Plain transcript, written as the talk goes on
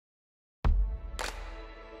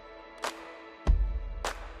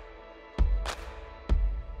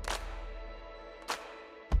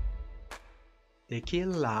The keel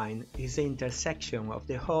line is the intersection of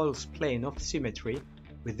the hull's plane of symmetry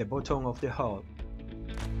with the bottom of the hull.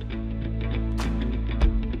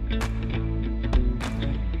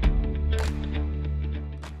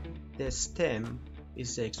 The stem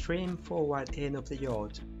is the extreme forward end of the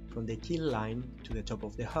yacht from the keel line to the top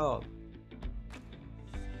of the hull.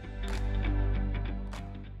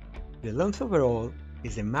 The length overall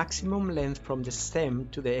is the maximum length from the stem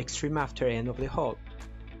to the extreme after end of the hull.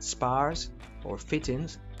 Spars or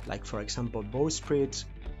fittings, like for example bowsprits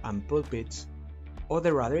and pulpits, or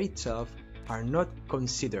the rudder itself, are not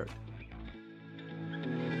considered.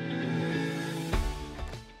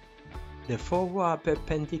 The forward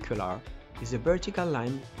perpendicular is a vertical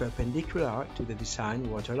line perpendicular to the design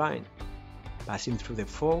waterline, passing through the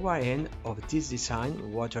forward end of this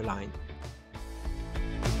design waterline.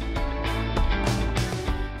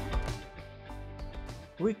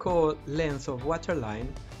 We call length of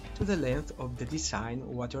waterline to the length of the design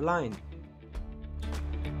waterline.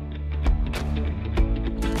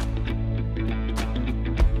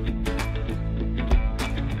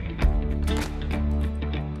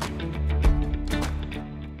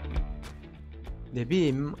 The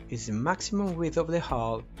beam is the maximum width of the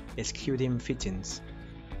hull, excluding fittings.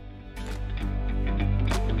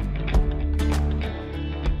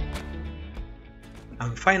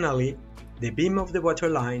 And finally, the beam of the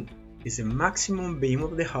waterline is the maximum beam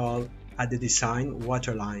of the hull at the design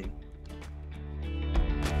waterline.